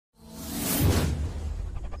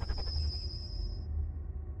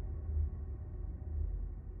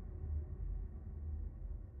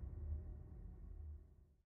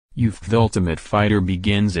Youth The Ultimate Fighter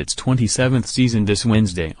begins its 27th season this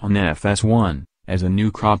Wednesday on FS1, as a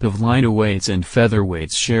new crop of lightweights and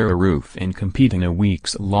featherweights share a roof and compete in a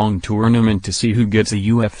weeks-long tournament to see who gets a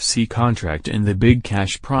UFC contract and the big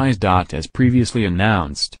cash prize. As previously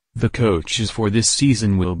announced, the coaches for this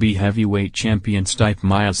season will be heavyweight champion Stipe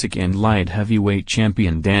Miocic and light heavyweight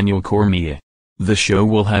champion Daniel Cormier. The show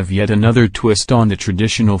will have yet another twist on the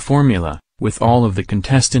traditional formula, with all of the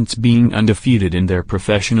contestants being undefeated in their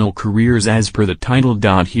professional careers as per the title.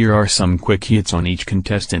 Here are some quick hits on each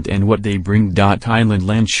contestant and what they bring. Thailand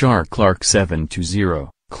Lanchar Clark 7-0.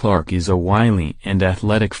 Clark is a wily and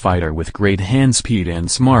athletic fighter with great hand speed and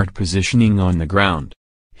smart positioning on the ground.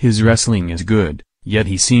 His wrestling is good, yet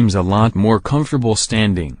he seems a lot more comfortable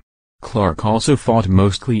standing. Clark also fought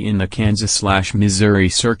mostly in the Kansas/Missouri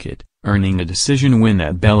circuit, earning a decision win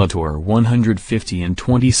at Bellator 150 in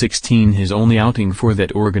 2016, his only outing for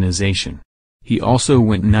that organization. He also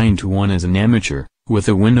went 9-1 as an amateur, with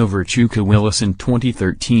a win over Chuka Willis in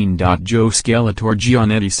 2013. Joe Skeletor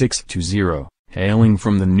Giannetti 6-0. Hailing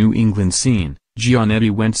from the New England scene, Giannetti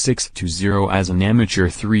went 6-0 as an amateur,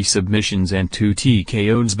 3 submissions and 2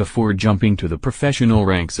 TKOs before jumping to the professional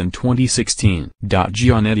ranks in 2016.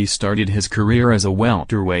 Giannetti started his career as a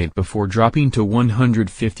welterweight before dropping to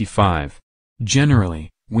 155. Generally,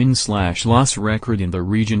 win/loss record in the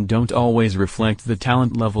region don't always reflect the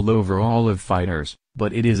talent level overall of fighters,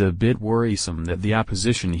 but it is a bit worrisome that the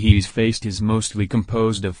opposition he's faced is mostly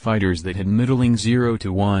composed of fighters that had middling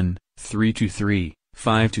 0-1, 3-3,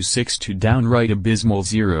 5-6 to downright abysmal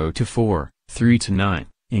 0-4, 3-9,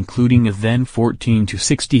 including a then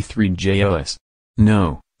 14-63 JOS.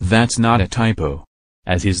 No, that's not a typo.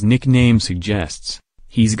 As his nickname suggests,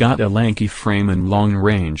 he's got a lanky frame and long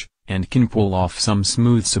range, and can pull off some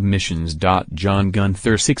smooth submissions. John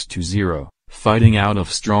Gunther 6-0, fighting out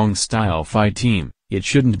of Strong Style Fight Team. It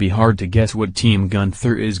shouldn't be hard to guess what team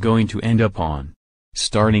Gunther is going to end up on.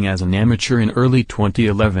 Starting as an amateur in early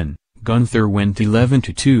 2011, Gunther went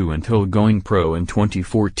 11-2 until going pro in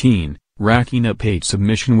 2014, racking up 8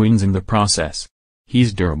 submission wins in the process.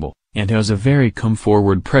 He's durable, and has a very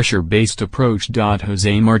come-forward pressure-based approach.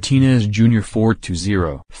 Jose Martinez Jr.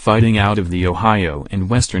 4-0. Fighting out of the Ohio and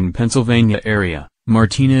western Pennsylvania area,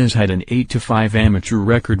 Martinez had an 8-5 amateur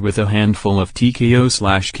record with a handful of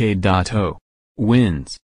TKO/KO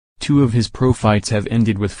wins. 2 of his pro fights have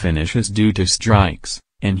ended with finishes due to strikes,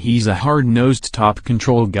 and he's a hard-nosed top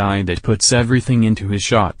control guy that puts everything into his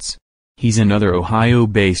shots. He's another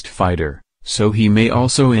Ohio-based fighter, so he may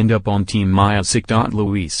also end up on Team Miocic.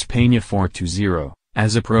 Luis Pena 4-0.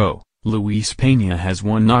 As a pro, Luis Pena has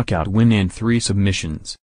 1 knockout win and 3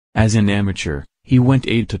 submissions. As an amateur, he went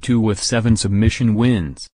 8-2 with 7 submission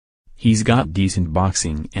wins. He's got decent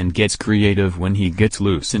boxing and gets creative when he gets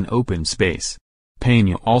loose in open space.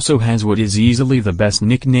 Pena also has what is easily the best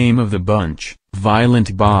nickname of the bunch,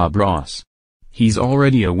 Violent Bob Ross. He's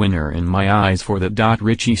already a winner in my eyes for the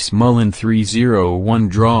Richie Smullen 3-0-1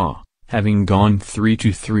 draw, having gone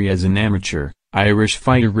 3-3 as an amateur. Irish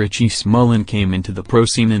fighter Richie Smullen came into the pro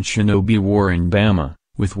scene in Shinobi War in Bama,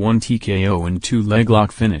 with 1 TKO and 2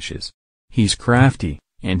 leglock finishes. He's crafty,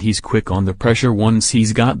 and he's quick on the pressure once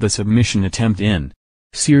he's got the submission attempt in.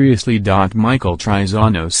 Seriously. Michael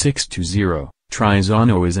Trizano 6-0.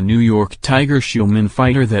 Trizano is a New York Tiger Schulman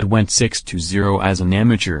fighter that went 6-0 as an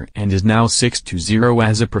amateur and is now 6-0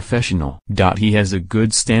 as a professional. He has a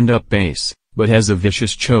good stand-up base, but has a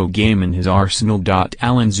vicious choke game in his arsenal.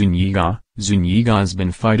 Alan Zuniga's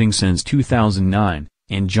been fighting since 2009,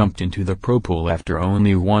 and jumped into the pro pool after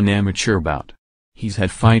only 1 amateur bout. He's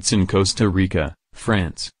had fights in Costa Rica,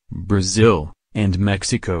 France, Brazil, and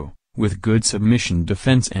Mexico, with good submission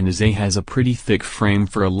defense, and has a pretty thick frame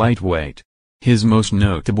for a lightweight. His most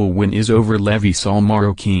notable win is over Levi Saul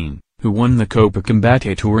Marroquin, who won the Copa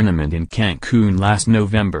Combate tournament in Cancun last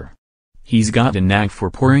November. He's got a knack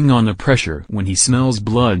for pouring on the pressure when he smells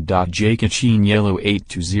blood. Jake Cuciniello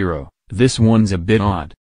 8-0, this one's a bit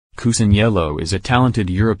odd. Cuciniello is a talented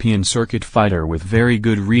European circuit fighter with very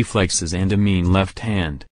good reflexes and a mean left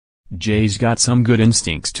hand. Jay's got some good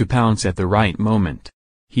instincts to pounce at the right moment.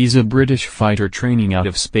 He's a British fighter training out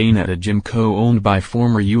of Spain at a gym co-owned by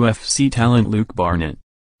former UFC talent Luke Barnett.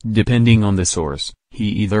 Depending on the source, he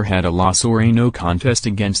either had a loss or a no contest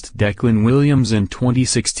against Declan Williams in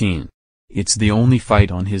 2016. It's the only fight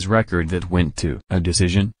on his record that went to a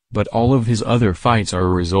decision, but all of his other fights are a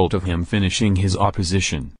result of him finishing his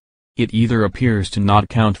opposition. It either appears to not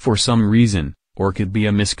count for some reason, or could be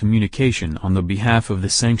a miscommunication on the behalf of the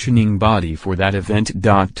sanctioning body for that event.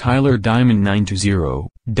 Tyler Diamond 9-0,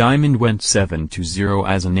 Diamond went 7-0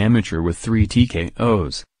 as an amateur with 3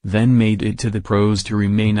 TKOs, then made it to the pros to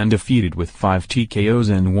remain undefeated with 5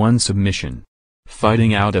 TKOs and 1 submission.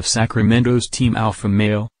 Fighting out of Sacramento's Team Alpha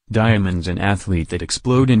Male, Diamond's an athlete that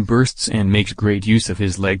explodes in bursts and makes great use of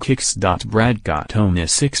his leg kicks. Brad Katona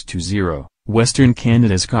 6-0. Western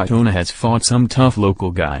Canada's Katona has fought some tough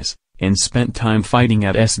local guys, and spent time fighting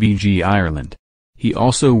at SBG Ireland. He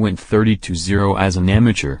also went 30-0 as an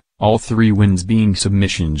amateur, all 3 wins being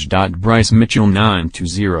submissions. Bryce Mitchell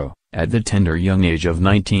 9-0. At the tender young age of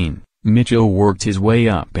 19, Mitchell worked his way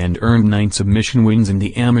up and earned 9 submission wins in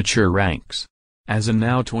the amateur ranks. As a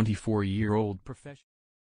now 24-year-old professional